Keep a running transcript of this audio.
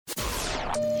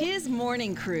His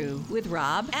Morning Crew with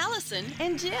Rob, Allison,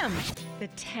 and Jim. The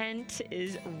tent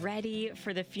is ready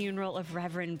for the funeral of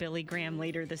Reverend Billy Graham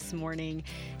later this morning.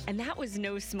 And that was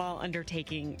no small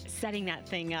undertaking, setting that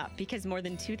thing up, because more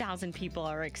than 2,000 people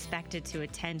are expected to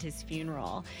attend his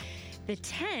funeral. The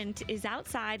tent is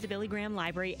outside the Billy Graham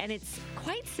Library, and it's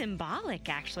quite symbolic,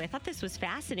 actually. I thought this was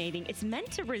fascinating. It's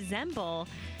meant to resemble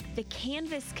the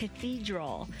canvas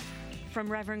cathedral from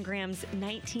Reverend Graham's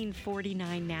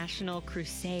 1949 National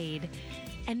Crusade.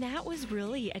 And that was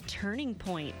really a turning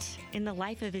point in the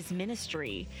life of his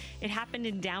ministry. It happened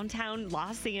in downtown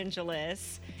Los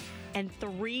Angeles, and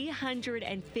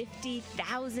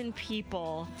 350,000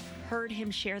 people heard him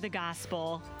share the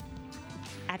gospel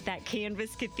at that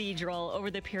canvas cathedral over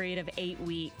the period of 8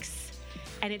 weeks.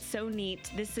 And it's so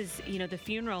neat. This is, the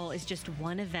funeral is just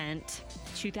one event.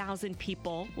 2,000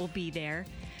 people will be there,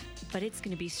 but it's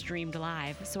going to be streamed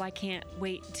live. So I can't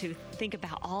wait to think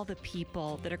about all the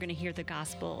people that are going to hear the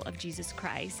gospel of Jesus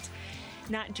Christ.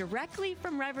 Not directly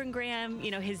from Reverend Graham,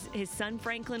 his son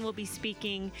Franklin will be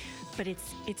speaking, but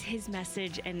it's his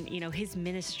message and, his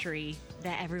ministry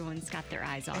that everyone's got their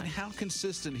eyes on. And how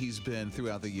consistent he's been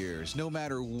throughout the years. No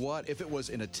matter what, if it was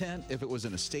in a tent, if it was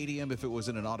in a stadium, if it was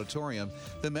in an auditorium,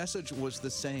 the message was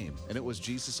the same, and it was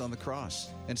Jesus on the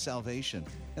cross and salvation.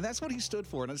 And that's what he stood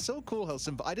for. And it's so cool how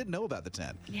I didn't know about the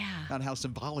tent. Yeah. And how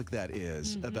symbolic that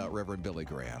is about Reverend Billy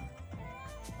Graham.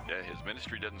 Yeah, his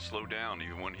ministry doesn't slow down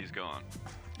even when he's gone.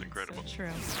 It's incredible. So true.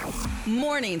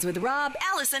 Mornings with Rob,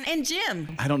 Allison, and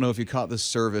Jim. I don't know if you caught this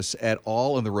service at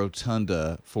all in the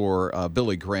rotunda for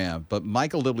Billy Graham, but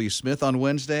Michael W. Smith on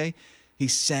Wednesday, he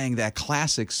sang that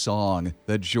classic song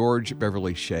that George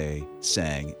Beverly Shea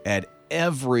sang at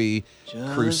every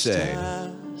crusade.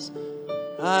 As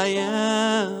I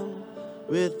am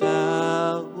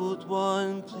without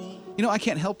one plea. I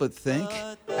can't help but think,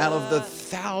 out of the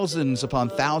thousands upon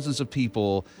thousands of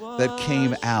people that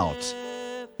came out,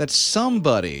 that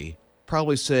somebody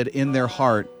probably said in their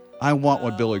heart, I want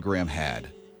what Billy Graham had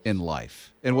in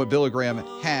life. And what Billy Graham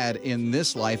had in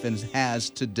this life and has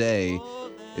today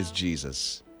is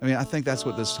Jesus. I think that's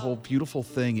what this whole beautiful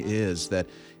thing is, that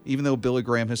even though Billy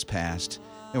Graham has passed,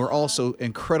 and we're also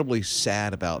incredibly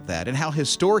sad about that, and how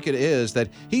historic it is that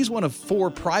he's one of 4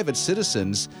 private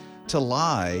citizens to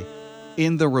lie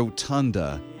in the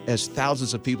rotunda as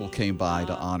thousands of people came by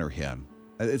to honor him.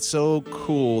 It's so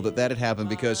cool that had happened,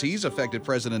 because he's affected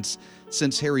presidents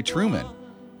since Harry Truman.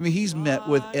 He's met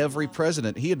with every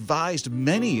president. He advised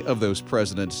many of those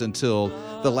presidents until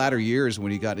the latter years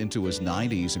when he got into his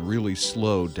 90s and really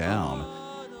slowed down.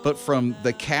 But from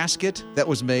the casket that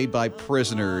was made by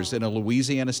prisoners in a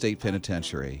Louisiana state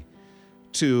penitentiary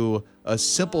to a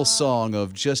simple song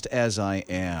of Just As I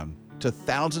Am, to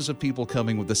thousands of people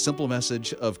coming with the simple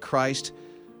message of Christ,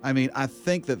 I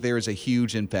think that there is a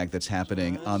huge impact that's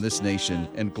happening on this nation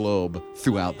and globe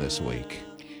throughout this week.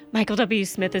 Michael W.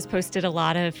 Smith has posted a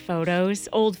lot of photos,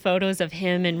 old photos of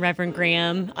him and Reverend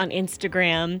Graham on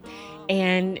Instagram,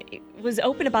 and was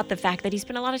open about the fact that he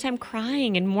spent a lot of time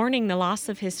crying and mourning the loss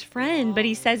of his friend, but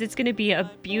he says it's going to be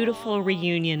a beautiful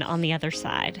reunion on the other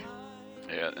side.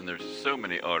 Yeah, and there's so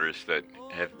many artists that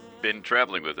have been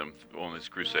traveling with him on his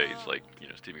crusades, like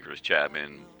Stephen Chris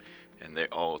Chapman, and they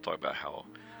all talk about how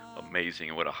amazing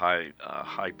and what a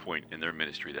high point in their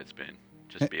ministry that's been,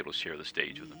 just to be able to share the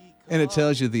stage with them. And it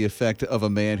tells you the effect of a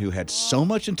man who had so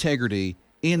much integrity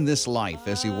in this life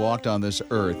as he walked on this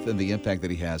earth, and the impact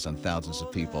that he has on thousands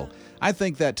of people. I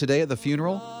think that today at the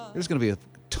funeral, there's going to be a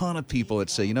ton of people that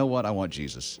say, you know what, I want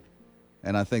Jesus.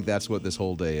 And I think that's what this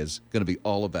whole day is going to be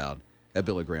all about at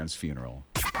Billy Graham's funeral.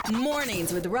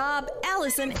 Mornings with Rob,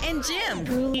 Allison, and Jim.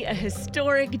 Truly a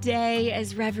historic day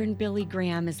as Reverend Billy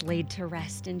Graham is laid to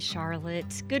rest in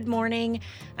Charlotte. Good morning.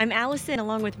 I'm Allison,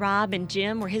 along with Rob and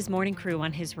Jim. We're his morning crew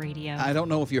on his radio. I don't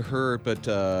know if you heard, but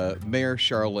Mayor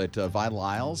Charlotte Vi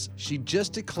Lyles, she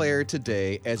just declared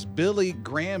today as Billy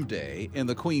Graham Day in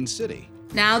the Queen City.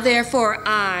 Now therefore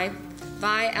I,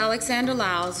 Vi Alexander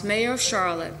Lyles, Mayor of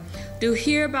Charlotte, do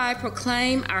hereby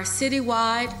proclaim our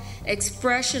citywide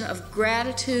expression of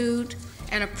gratitude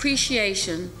and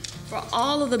appreciation for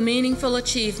all of the meaningful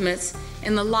achievements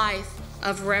in the life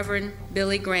of Reverend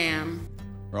Billy Graham.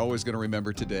 We're always going to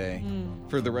remember today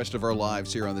for the rest of our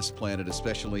lives here on this planet,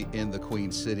 especially in the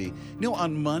Queen City.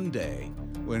 On Monday,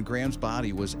 when Graham's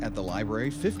body was at the library,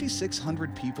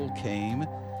 5,600 people came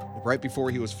right before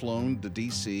he was flown to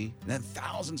D.C., and then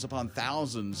thousands upon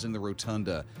thousands in the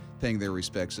rotunda paying their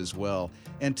respects as well.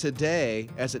 And today,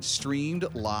 as it's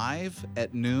streamed live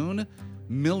at noon,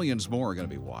 millions more are going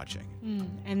to be watching.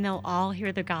 And they'll all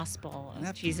hear the gospel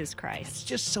of Jesus It's Christ.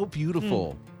 just so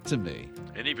beautiful to me.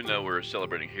 And even though we're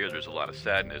celebrating here, there's a lot of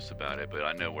sadness about it, but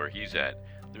I know where he's at.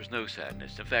 There's no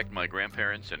sadness. In fact, my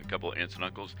grandparents and a couple of aunts and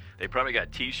uncles, they probably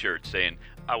got T-shirts saying,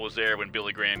 "I was there when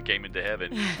Billy Graham came into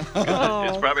heaven."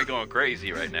 It's probably going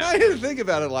crazy right now. I didn't think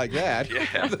about it like that.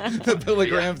 Yeah. the Billy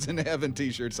Graham's in heaven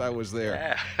T-shirts, I was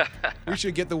there. Yeah. We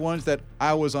should get the ones that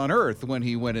I was on earth when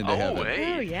he went into heaven.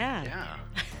 Hey. Oh, yeah. Yeah.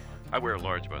 I wear a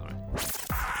large, by the way.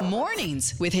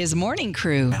 Mornings with his morning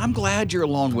crew. I'm glad you're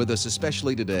along with us,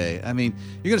 especially today. I mean,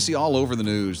 you're going to see all over the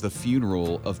news the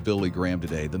funeral of Billy Graham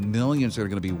today. The millions that are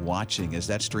going to be watching as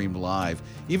that's streamed live,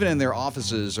 even in their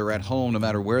offices or at home, no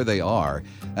matter where they are.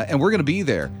 And we're going to be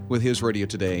there with his radio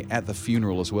today at the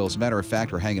funeral as well. As a matter of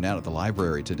fact, we're hanging out at the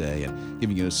library today and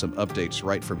giving you some updates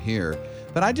right from here.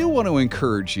 But I do want to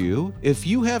encourage you, if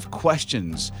you have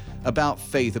questions about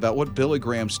faith, about what Billy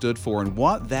Graham stood for and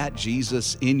want that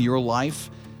Jesus in your life,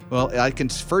 well, I can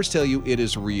first tell you it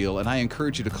is real, and I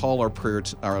encourage you to call our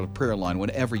prayer line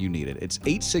whenever you need it. It's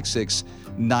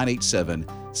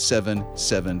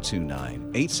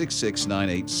 866-987-7729.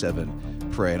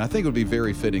 866-987-PRAY. And I think it would be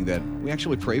very fitting that we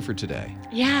actually pray for today.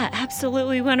 Yeah,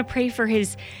 absolutely. We want to pray for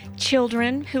his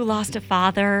children who lost a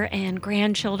father and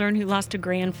grandchildren who lost a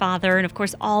grandfather, and of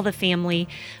course, all the family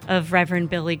of Reverend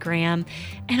Billy Graham.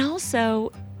 And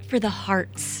also for the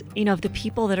hearts, of the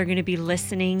people that are going to be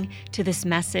listening to this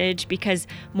message, because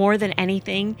more than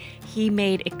anything, he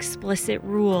made explicit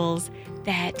rules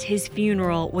that his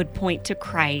funeral would point to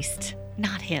Christ,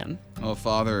 not him. Oh,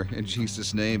 Father, in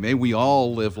Jesus' name, may we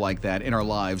all live like that in our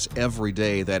lives every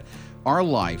day, that our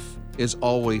life is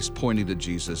always pointing to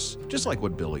Jesus, just like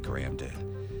what Billy Graham did.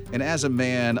 And as a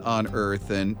man on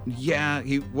earth, and yeah,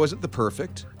 he wasn't the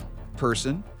perfect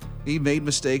person. He made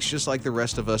mistakes just like the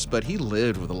rest of us, but he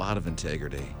lived with a lot of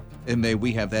integrity. And may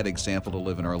we have that example to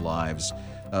live in our lives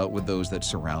with those that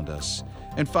surround us.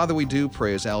 And Father, we do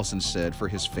pray, as Allison said, for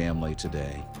his family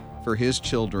today, for his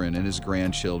children and his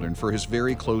grandchildren, for his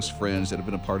very close friends that have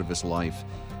been a part of his life,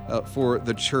 for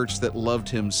the church that loved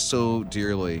him so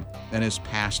dearly, and his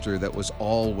pastor that was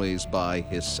always by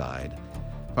his side.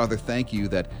 Father, thank you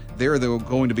that there are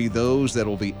going to be those that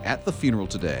will be at the funeral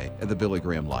today at the Billy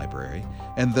Graham Library,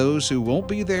 and those who won't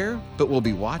be there but will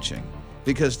be watching,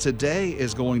 because today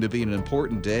is going to be an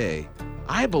important day,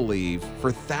 I believe,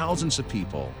 for thousands of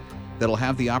people that'll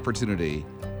have the opportunity,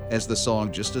 as the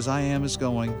song Just As I Am is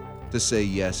going, to say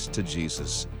yes to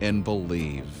Jesus and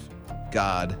believe.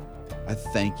 God, I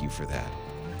thank you for that.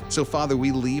 So, Father,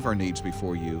 we leave our needs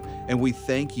before you, and we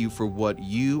thank you for what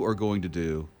you are going to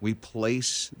do. We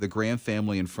place the Graham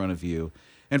family in front of you.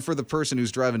 And for the person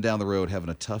who's driving down the road having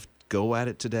a tough go at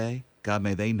it today, God,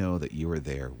 may they know that you are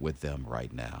there with them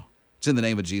right now. It's in the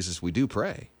name of Jesus we do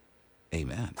pray.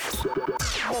 Amen.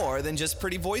 More than just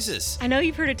pretty voices. I know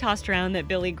you've heard it tossed around that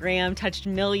Billy Graham touched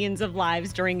millions of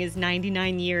lives during his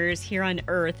 99 years here on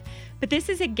Earth, but this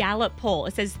is a Gallup poll.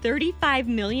 It says 35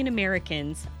 million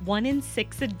Americans, 1 in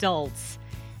 6 adults,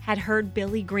 had heard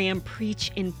Billy Graham preach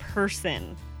in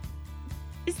person.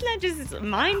 Isn't that just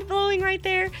mind-blowing right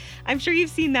there? I'm sure you've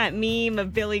seen that meme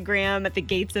of Billy Graham at the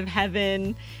gates of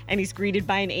heaven, and he's greeted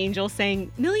by an angel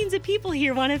saying, "Millions of people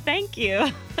here want to thank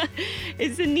you."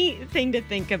 It's a neat thing to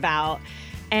think about.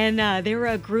 And there were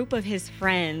a group of his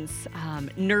friends,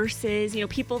 nurses,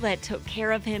 people that took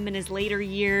care of him in his later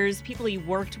years, people he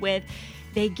worked with.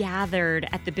 They gathered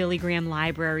at the Billy Graham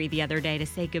Library the other day to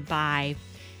say goodbye.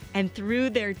 And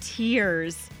through their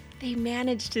tears, they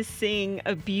managed to sing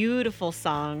a beautiful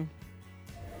song.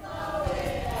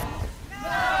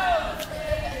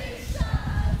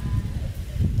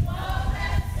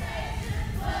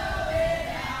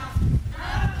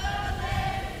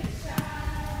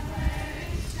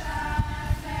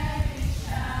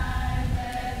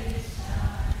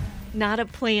 Not a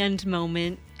planned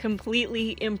moment,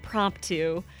 completely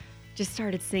impromptu. Just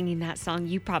started singing that song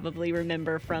you probably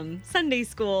remember from Sunday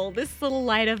school, This Little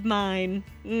Light of Mine.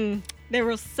 There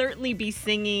will certainly be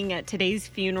singing at today's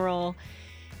funeral,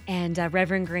 and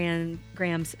Reverend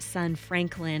Graham's son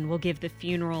Franklin will give the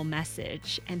funeral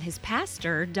message, and his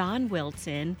pastor, Don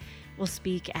Wilton, will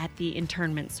speak at the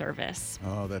internment service.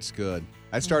 Oh, that's good.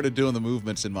 I started doing the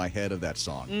movements in my head of that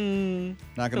song.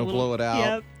 Not going to blow it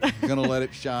out. Yep. Going to let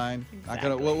it shine. Exactly. Not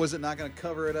gonna, what was it? Not going to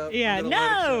cover it up? Yeah,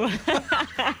 no.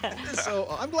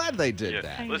 So I'm glad they did Yeah,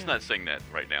 that. let's not sing that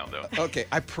right now, though. Okay,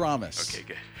 I promise. Okay,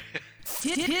 good.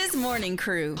 His morning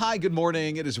crew. Hi, good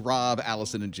morning. It is Rob,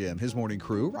 Allison, and Jim, his morning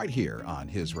crew, right here on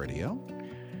his radio.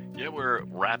 Yeah, we're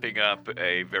wrapping up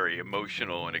a very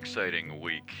emotional and exciting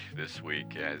week this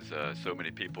week as so many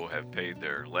people have paid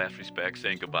their last respects,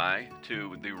 saying goodbye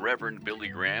to the Reverend Billy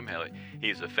Graham. He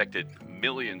has affected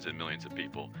millions and millions of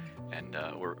people, and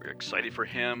we're excited for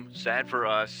him, sad for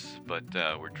us, but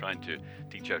we're trying to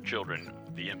teach our children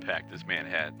the impact this man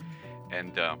had.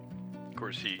 And of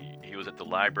course, he was at the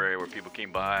library where people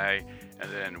came by,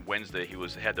 and then Wednesday he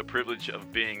had the privilege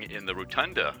of being in the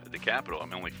rotunda at the Capitol. I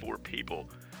mean, only 4 people,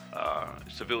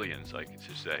 civilians, I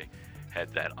should say,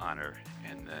 had that honor.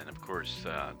 And then, of course,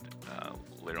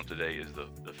 later on today is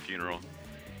the funeral.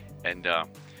 And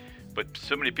but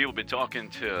so many people have been talking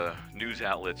to news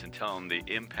outlets and telling the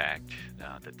impact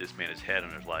that this man has had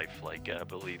on his life. Like, I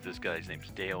believe this guy's name's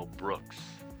Dale Brooks.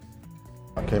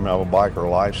 I came out of a biker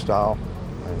lifestyle,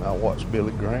 and I watched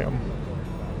Billy Graham.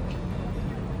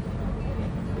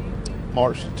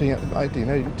 March 10th,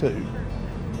 1982,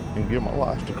 and give my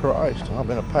life to Christ. I've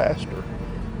been a pastor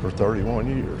for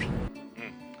 31 years.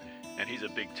 And he's a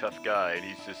big, tough guy, and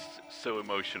he's just so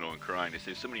emotional and crying. They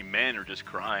say so many men are just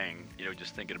crying,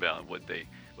 just thinking about what Billy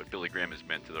Graham has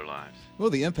meant to their lives. Well,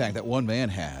 the impact that one man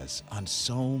has on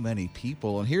so many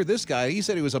people. And here, this guy, he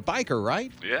said he was a biker,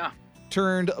 right? Yeah.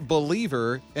 Turned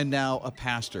believer and now a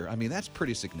pastor. I mean, that's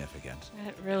pretty significant.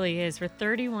 It really is, for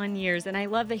 31 years. And I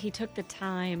love that he took the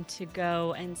time to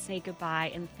go and say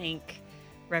goodbye and thank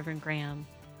Reverend Graham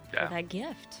for that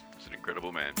gift. He's an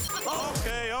incredible man.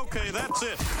 Okay, that's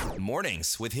it.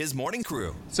 Mornings with his morning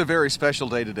crew. It's a very special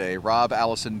day today. Rob,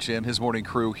 Allison, Jim, his morning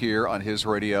crew here on his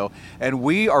radio. And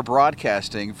we are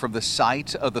broadcasting from the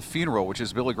site of the funeral, which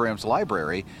is Billy Graham's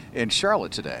library in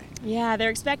Charlotte today. Yeah,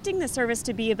 they're expecting the service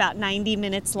to be about 90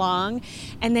 minutes long.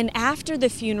 And then after the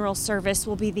funeral service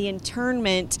will be the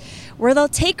internment, where they'll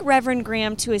take Reverend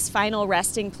Graham to his final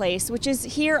resting place, which is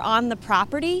here on the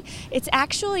property. It's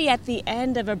actually at the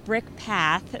end of a brick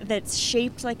path that's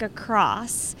shaped like a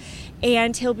cross,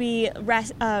 and he'll be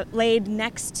laid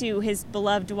next to his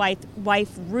beloved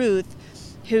wife Ruth,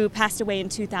 who passed away in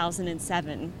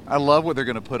 2007. I love what they're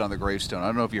going to put on the gravestone. I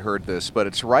don't know if you heard this, but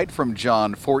it's right from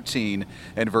John 14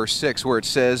 and verse 6, where it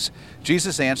says,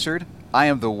 Jesus answered, I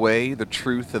am the way, the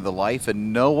truth, and the life,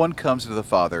 and no one comes to the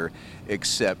Father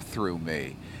except through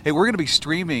me. Hey, we're going to be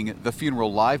streaming the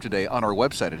funeral live today on our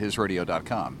website at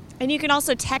hisradio.com. And you can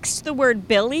also text the word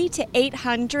Billy to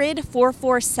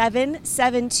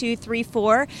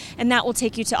 800-447-7234, and that will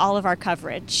take you to all of our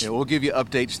coverage. Yeah, we'll give you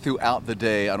updates throughout the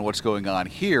day on what's going on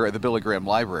here at the Billy Graham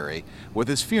Library with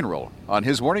his funeral on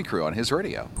his morning crew on his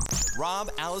radio.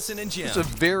 Rob, Allison, and Jim. It's a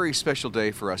very special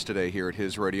day for us today here at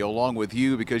his radio, along with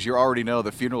you, because you already know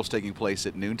the funeral is taking place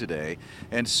at noon today.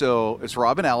 And so it's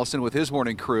Rob and Allison with his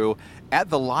morning crew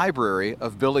at the library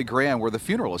of Billy Graham, where the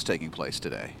funeral is taking place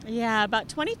today. Yeah, about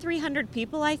 2,300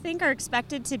 people, I think, are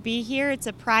expected to be here. It's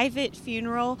a private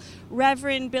funeral.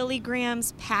 Reverend Billy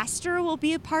Graham's pastor will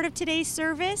be a part of today's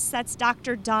service. That's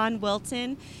Dr. Don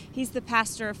Wilton. He's the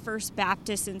pastor of First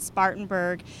Baptist in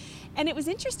Spartanburg. And it was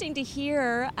interesting to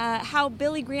hear how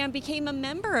Billy Graham became a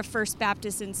member of First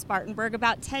Baptist in Spartanburg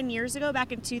about 10 years ago,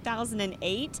 back in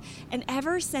 2008. And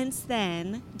ever since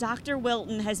then, Dr.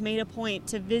 Wilton has made a point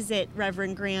to visit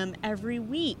Reverend Graham every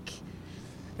week.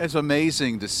 It's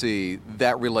amazing to see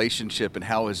that relationship and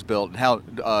how it's built, and how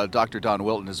Dr. Don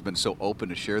Wilton has been so open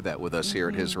to share that with us here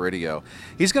at his radio.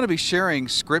 He's going to be sharing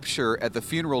scripture at the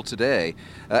funeral today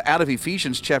out of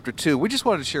Ephesians chapter 2. We just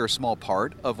wanted to share a small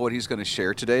part of what he's going to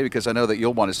share today because I know that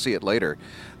you'll want to see it later.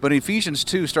 But in Ephesians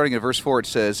 2, starting at verse 4, it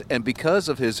says, And because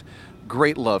of his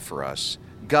great love for us,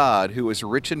 God, who is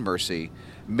rich in mercy,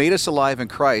 made us alive in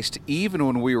Christ even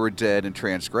when we were dead in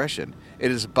transgression. It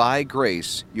is by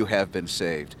grace you have been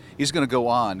saved. He's going to go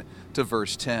on to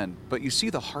verse 10. But you see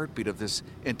the heartbeat of this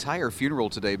entire funeral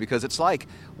today because it's like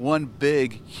one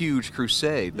big, huge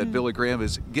crusade that Billy Graham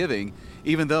is giving,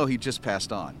 even though he just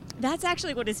passed on. That's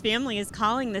actually what his family is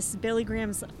calling this, Billy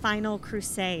Graham's final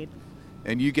crusade.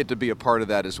 And you get to be a part of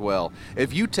that as well.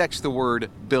 If you text the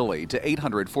word Billy to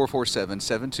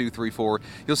 800-447-7234,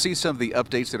 you'll see some of the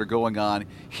updates that are going on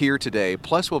here today.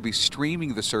 Plus, we'll be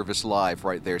streaming the service live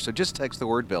right there. So just text the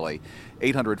word Billy,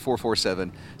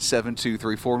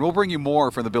 800-447-7234. And we'll bring you more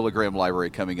from the Billy Graham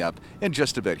Library coming up in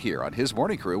just a bit here on His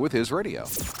Morning Crew with His Radio.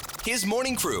 His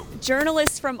morning crew.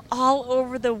 Journalists from all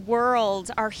over the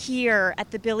world are here at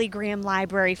the Billy Graham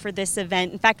Library for this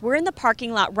event. In fact, we're in the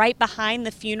parking lot right behind the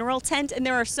funeral tent, and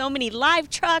there are so many live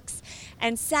trucks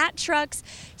and sat trucks.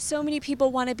 So many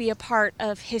people want to be a part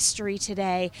of history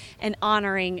today and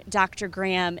honoring Dr.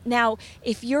 Graham. Now,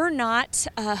 if you're not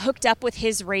hooked up with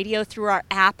his radio through our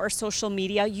app or social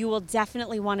media. You will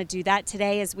definitely want to do that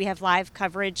today as we have live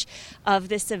coverage of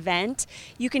this event.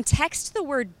 You can text the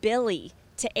word Billy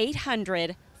to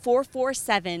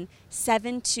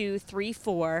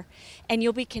 800-447-7234, and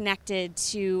you'll be connected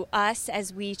to us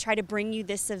as we try to bring you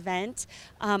this event.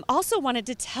 Also wanted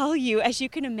to tell you, as you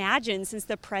can imagine, since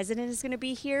the president is going to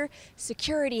be here,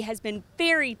 security has been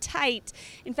very tight.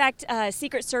 In fact,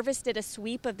 Secret Service did a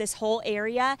sweep of this whole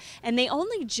area, and they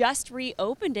only just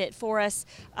reopened it for us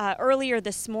earlier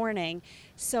this morning.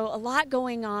 So a lot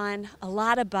going on, a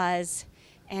lot of buzz,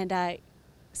 and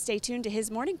stay tuned to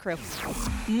his Morning Crew.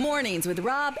 Mornings with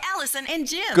Rob, Allison, and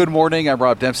Jim. Good morning. I'm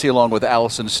Rob Dempsey along with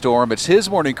Allison Storm. It's his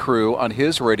Morning Crew on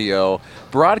his radio,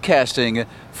 broadcasting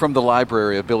from the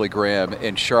library of Billy Graham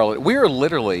in Charlotte. We are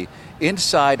literally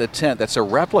inside a tent that's a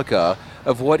replica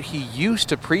of what he used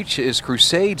to preach his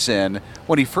crusades in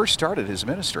when he first started his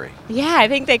ministry. Yeah, I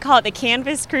think they call it the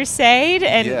Canvas Crusade,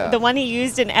 and the one he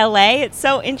used in L.A. It's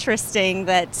so interesting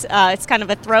that it's kind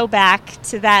of a throwback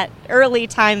to that early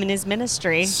time in his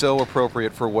ministry. So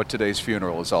appropriate for what today's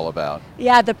funeral is all about.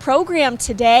 Yeah, the program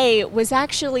today was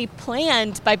actually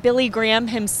planned by Billy Graham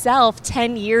himself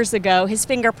 10 years ago. His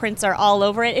fingerprints are all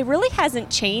over it. It really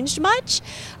hasn't changed much.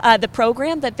 The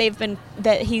program that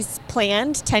he's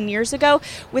planned 10 years ago,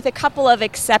 with a couple of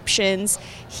exceptions.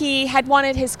 He had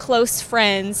wanted his close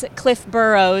friends, Cliff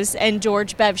Burrows and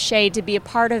George Bev Shea, to be a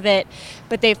part of it,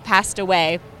 but they've passed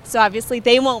away. So obviously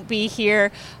they won't be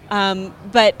here,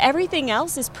 but everything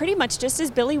else is pretty much just as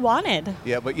Billy wanted.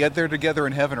 Yeah, but yet they're together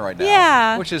in heaven right now.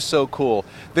 Yeah. Which is so cool.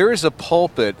 There is a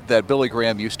pulpit that Billy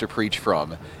Graham used to preach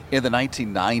from in the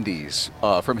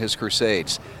 1990s from his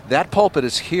crusades. That pulpit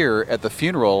is here at the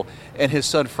funeral, and his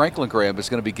son Franklin Graham is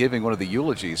going to be giving one of the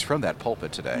eulogies from that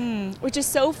pulpit today. Which is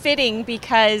so fitting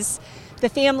because the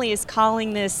family is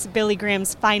calling this Billy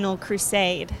Graham's final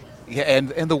crusade. Yeah, and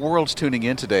the world's tuning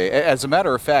in today. As a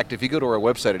matter of fact, if you go to our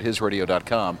website at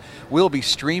hisradio.com, we'll be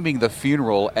streaming the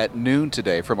funeral at noon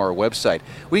today from our website.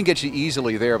 We can get you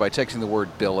easily there by texting the word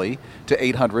Billy to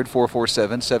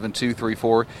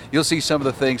 800-447-7234. You'll see some of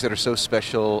the things that are so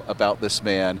special about this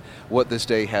man, what this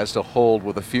day has to hold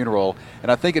with a funeral. And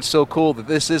I think it's so cool that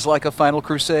this is like a final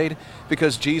crusade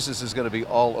because Jesus is going to be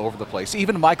all over the place.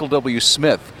 Even Michael W.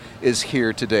 Smith is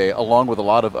here today, along with a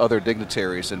lot of other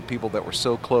dignitaries and people that were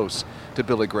so close to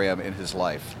Billy Graham in his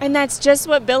life. And that's just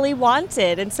what Billy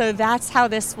wanted, and so that's how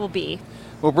this will be.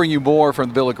 We'll bring you more from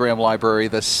the Billy Graham Library,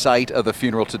 the site of the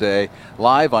funeral today,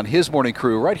 live on his Morning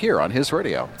Crew right here on his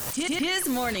radio. His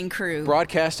Morning Crew.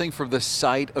 Broadcasting from the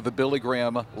site of the Billy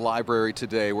Graham Library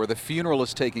today, where the funeral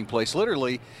is taking place,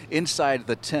 literally inside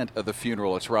the tent of the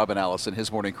funeral. It's Rob and Allison,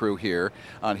 his Morning Crew here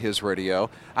on his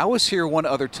radio. I was here one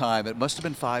other time, it must have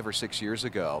been 5 or 6 years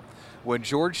ago, when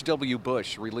George W.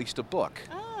 Bush released a book.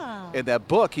 In that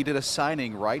book, he did a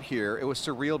signing right here. It was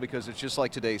surreal because it's just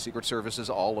like today, Secret Service is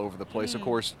all over the place. Of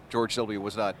course, George W.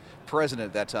 was not president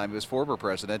at that time. He was former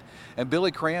president. And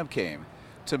Billy Graham came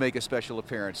to make a special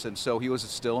appearance. And so he was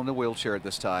still in a wheelchair at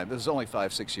this time. This was only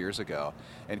 5-6 years ago,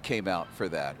 and came out for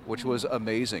that, which was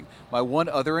amazing. My one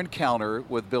other encounter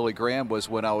with Billy Graham was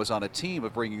when I was on a team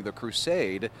of bringing the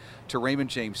crusade to Raymond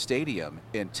James Stadium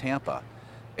in Tampa.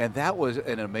 And that was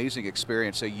an amazing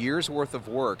experience, a year's worth of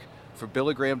work for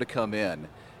Billy Graham to come in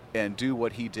and do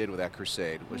what he did with that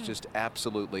crusade was just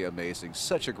absolutely amazing.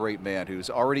 Such a great man who's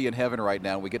already in heaven right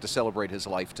now. We get to celebrate his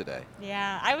life today.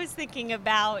 Yeah, I was thinking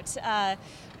about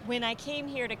when I came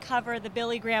here to cover the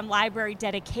Billy Graham Library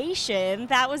dedication.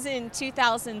 That was in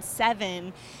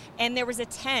 2007. And there was a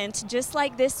tent just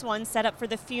like this one set up for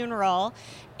the funeral.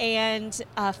 And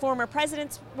former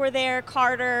presidents were there,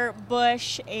 Carter,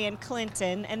 Bush, and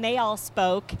Clinton, and they all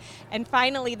spoke. And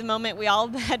finally, the moment we all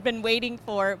had been waiting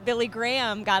for, Billy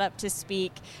Graham got up to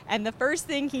speak. And the first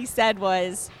thing he said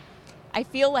was, "I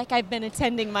feel like I've been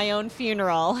attending my own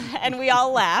funeral," and we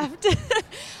all laughed.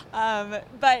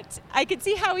 But I could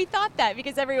see how he thought that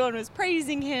because everyone was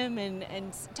praising him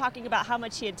and talking about how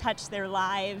much he had touched their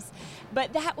lives.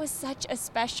 But that was such a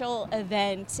special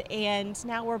event, and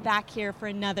now we're back here for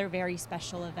another very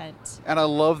special event. And I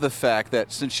love the fact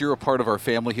that since you're a part of our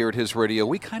family here at His Radio,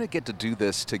 we kind of get to do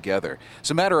this together.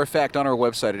 As a matter of fact, on our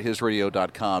website at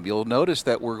hisradio.com, you'll notice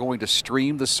that we're going to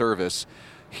stream the service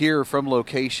here from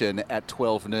location at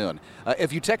 12 noon.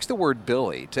 If you text the word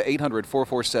Billy to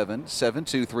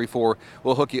 800-447-7234,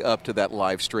 we'll hook you up to that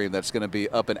live stream that's going to be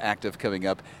up and active coming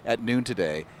up at noon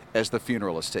today as the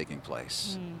funeral is taking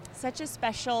place. Such a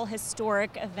special,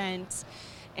 historic event.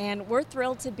 And we're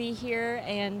thrilled to be here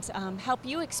and help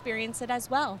you experience it as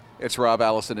well. It's Rob,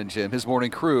 Allison, and Jim, his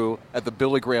morning crew at the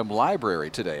Billy Graham Library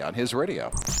today on his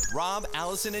radio. Rob,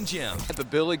 Allison, and Jim. At the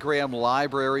Billy Graham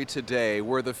Library today,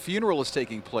 where the funeral is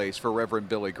taking place for Reverend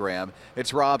Billy Graham.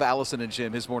 It's Rob, Allison, and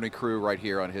Jim, his morning crew right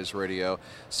here on his radio.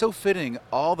 So fitting,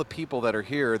 all the people that are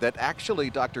here that actually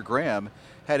Dr. Graham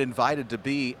had invited to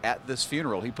be at this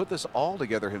funeral. He put this all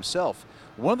together himself.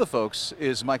 One of the folks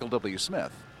is Michael W.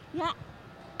 Smith. Yeah.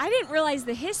 I didn't realize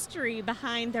the history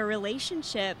behind their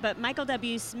relationship, but Michael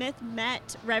W. Smith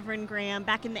met Reverend Graham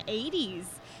back in the 80s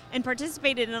and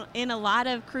participated in a lot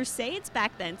of crusades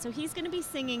back then. So he's going to be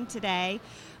singing today,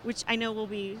 which I know will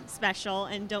be special,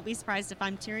 and don't be surprised if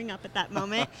I'm tearing up at that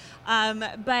moment.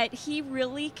 But he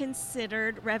really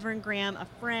considered Reverend Graham a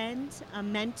friend, a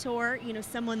mentor,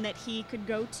 someone that he could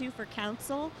go to for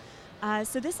counsel.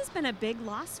 So this has been a big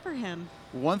loss for him.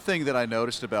 One thing that I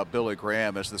noticed about Billy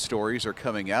Graham as the stories are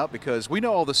coming out, because we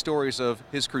know all the stories of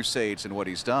his crusades and what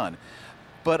he's done,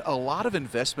 but a lot of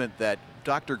investment that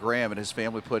Dr. Graham and his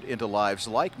family put into lives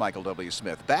like Michael W.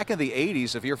 Smith. Back in the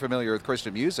 80s, if you're familiar with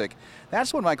Christian music,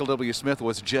 that's when Michael W. Smith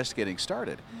was just getting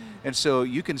started. And so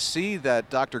you can see that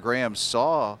Dr. Graham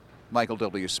saw Michael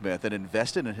W. Smith and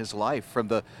invested in his life from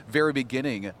the very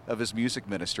beginning of his music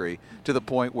ministry to the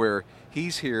point where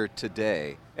he's here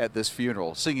today at this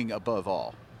funeral singing Above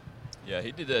All. Yeah,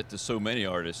 he did that to so many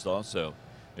artists also.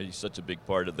 And he's such a big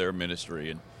part of their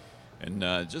ministry. And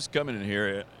just coming in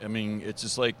here, I mean, it's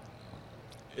just like,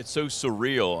 it's so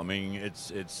surreal. I mean,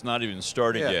 it's not even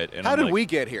started yet. And How did we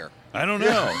get here? I don't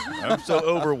know. I'm so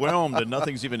overwhelmed that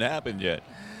nothing's even happened yet.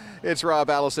 It's Rob,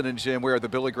 Allison, and Jim. We're at the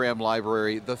Billy Graham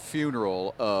Library. The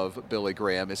funeral of Billy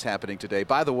Graham is happening today.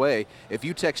 By the way, if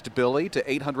you text Billy to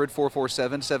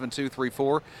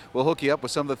 800-447-7234, we'll hook you up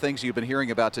with some of the things you've been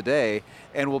hearing about today,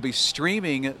 and we'll be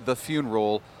streaming the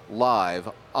funeral live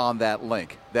on that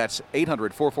link. That's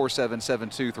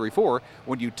 800-447-7234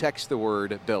 when you text the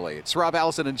word Billy. It's Rob,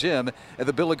 Allison, and Jim at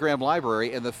the Billy Graham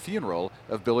Library and the funeral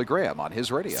of Billy Graham on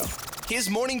his radio. His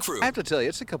morning crew. I have to tell you,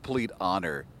 it's a complete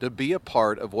honor to be a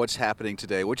part of what's happening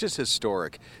today, which is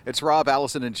historic. It's Rob,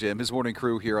 Allison, and Jim, his morning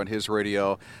crew here on his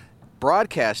radio,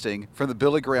 broadcasting from the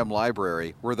Billy Graham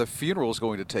Library, where the funeral is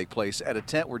going to take place at a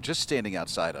tent we're just standing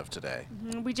outside of today.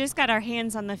 We just got our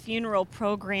hands on the funeral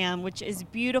program, which is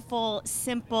beautiful,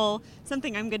 simple,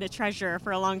 something I'm going to treasure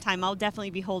for a long time. I'll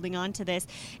definitely be holding on to this.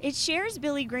 It shares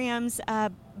Billy Graham's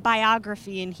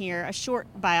biography in here, a short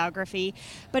biography,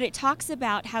 but it talks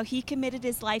about how he committed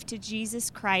his life to Jesus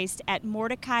Christ at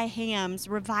Mordecai Ham's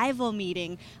revival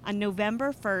meeting on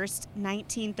November 1st,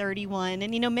 1931.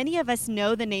 And many of us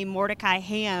know the name Mordecai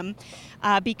Ham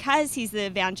because he's the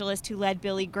evangelist who led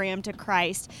Billy Graham to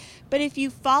Christ. But if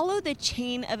you follow the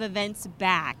chain of events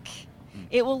back,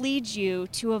 it will lead you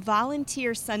to a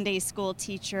volunteer Sunday school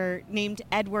teacher named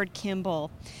Edward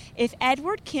Kimball. If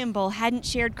Edward Kimball hadn't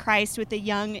shared Christ with a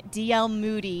young D.L.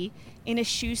 Moody in a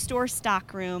shoe store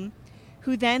stockroom,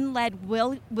 who then led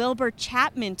Wilbur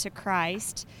Chapman to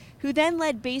Christ, who then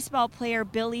led baseball player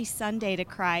Billy Sunday to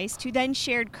Christ, who then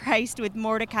shared Christ with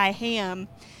Mordecai Ham,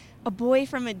 a boy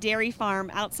from a dairy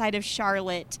farm outside of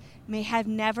Charlotte may have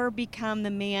never become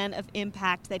the man of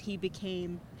impact that he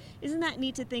became. Isn't that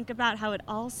neat to think about how it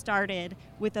all started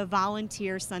with a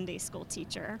volunteer Sunday school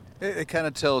teacher? It kind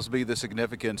of tells me the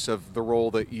significance of the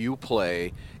role that you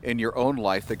play in your own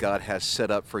life that God has set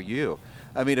up for you.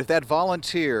 I mean, if that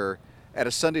volunteer at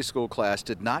a Sunday school class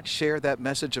did not share that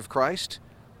message of Christ,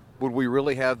 would we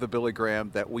really have the Billy Graham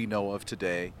that we know of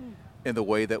today in the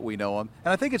way that we know him?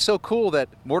 And I think it's so cool that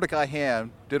Mordecai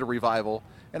Ham did a revival,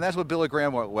 and that's what Billy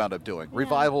Graham wound up doing. Yeah.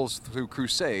 Revivals through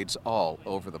crusades all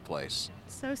over the place.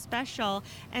 So special.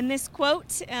 And this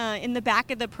quote in the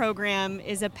back of the program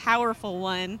is a powerful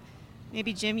one.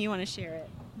 Maybe, Jim, you want to share it?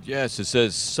 Yes, it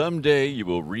says, "Someday you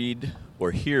will read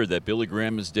or hear that Billy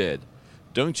Graham is dead.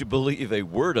 Don't you believe a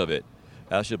word of it.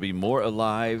 I shall be more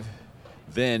alive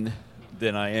then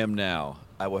than I am now.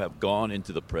 I will have gone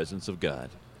into the presence of God."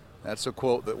 That's a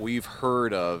quote that we've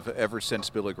heard of ever since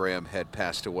Billy Graham had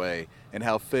passed away, and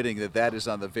how fitting that that is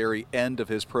on the very end of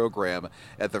his program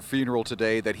at the funeral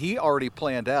today that he already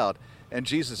planned out, and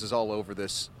Jesus is all over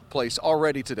this place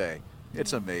already today.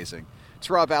 It's amazing. It's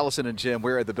Rob, Allison, and Jim.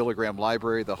 We're at the Billy Graham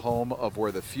Library, the home of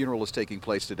where the funeral is taking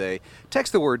place today.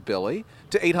 Text the word Billy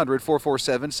to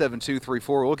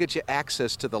 800-447-7234. We'll get you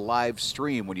access to the live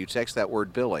stream when you text that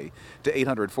word Billy to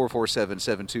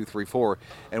 800-447-7234.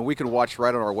 And we can watch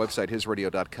right on our website,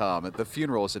 hisradio.com, at the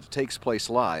funeral as it takes place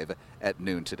live at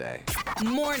noon today.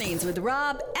 Mornings with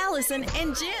Rob, Allison,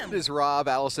 and Jim. It is Rob,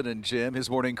 Allison, and Jim, his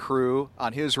morning crew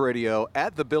on his radio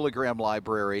at the Billy Graham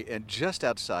Library and just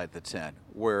outside the tent.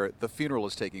 where the funeral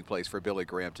is taking place for Billy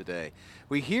Graham today.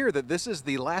 We hear that this is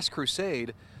the last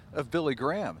crusade of Billy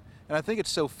Graham. And I think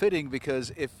it's so fitting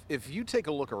because if you take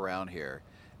a look around here,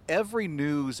 every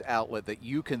news outlet that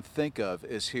you can think of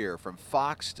is here, from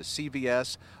Fox to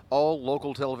CBS, all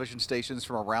local television stations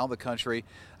from around the country.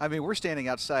 I mean, we're standing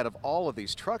outside of all of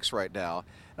these trucks right now.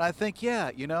 And I think,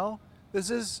 yeah, this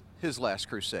is his last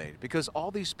crusade, because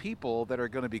all these people that are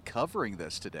going to be covering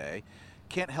this today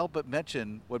can't help but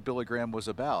mention what Billy Graham was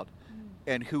about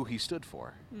and who he stood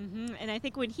for. And I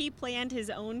think when he planned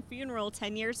his own funeral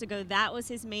 10 years ago, that was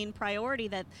his main priority,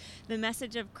 that the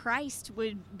message of Christ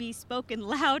would be spoken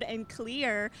loud and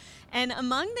clear. And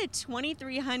among the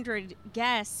 2,300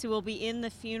 guests who will be in the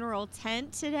funeral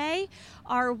tent today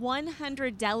are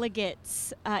 100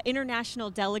 delegates,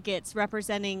 international delegates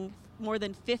representing more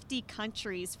than 50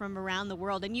 countries from around the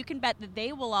world. And you can bet that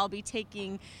they will all be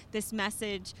taking this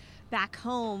message back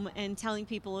home and telling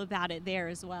people about it there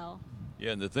as well.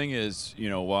 Yeah, and the thing is,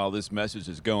 while this message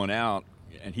is going out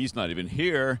and he's not even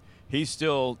here, he's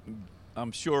still,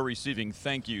 I'm sure, receiving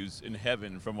thank yous in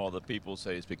heaven from all the people.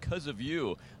 Say, it's because of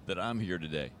you that I'm here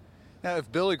today. Now,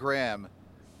 if Billy Graham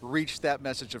reached that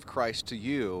message of Christ to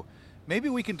you, maybe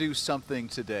we can do something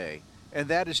today, and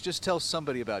that is just tell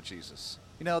somebody about Jesus.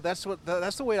 That's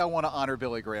the way I want to honor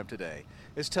Billy Graham today,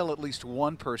 is tell at least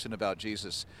one person about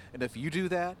Jesus. And if you do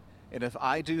that, and if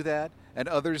I do that, and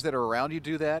others that are around you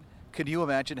do that, can you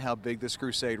imagine how big this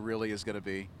crusade really is going to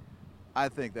be? I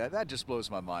think that just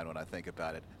blows my mind when I think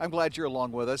about it. I'm glad you're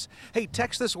along with us. Hey,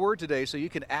 text this word today so you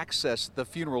can access the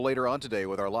funeral later on today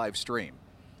with our live stream.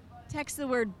 Text the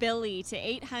word Billy to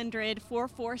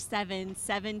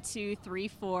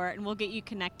 800-447-7234, and we'll get you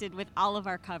connected with all of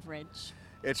our coverage.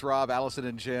 It's Rob, Allison,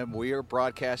 and Jim. We are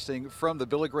broadcasting from the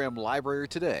Billy Graham Library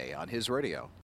today on his radio.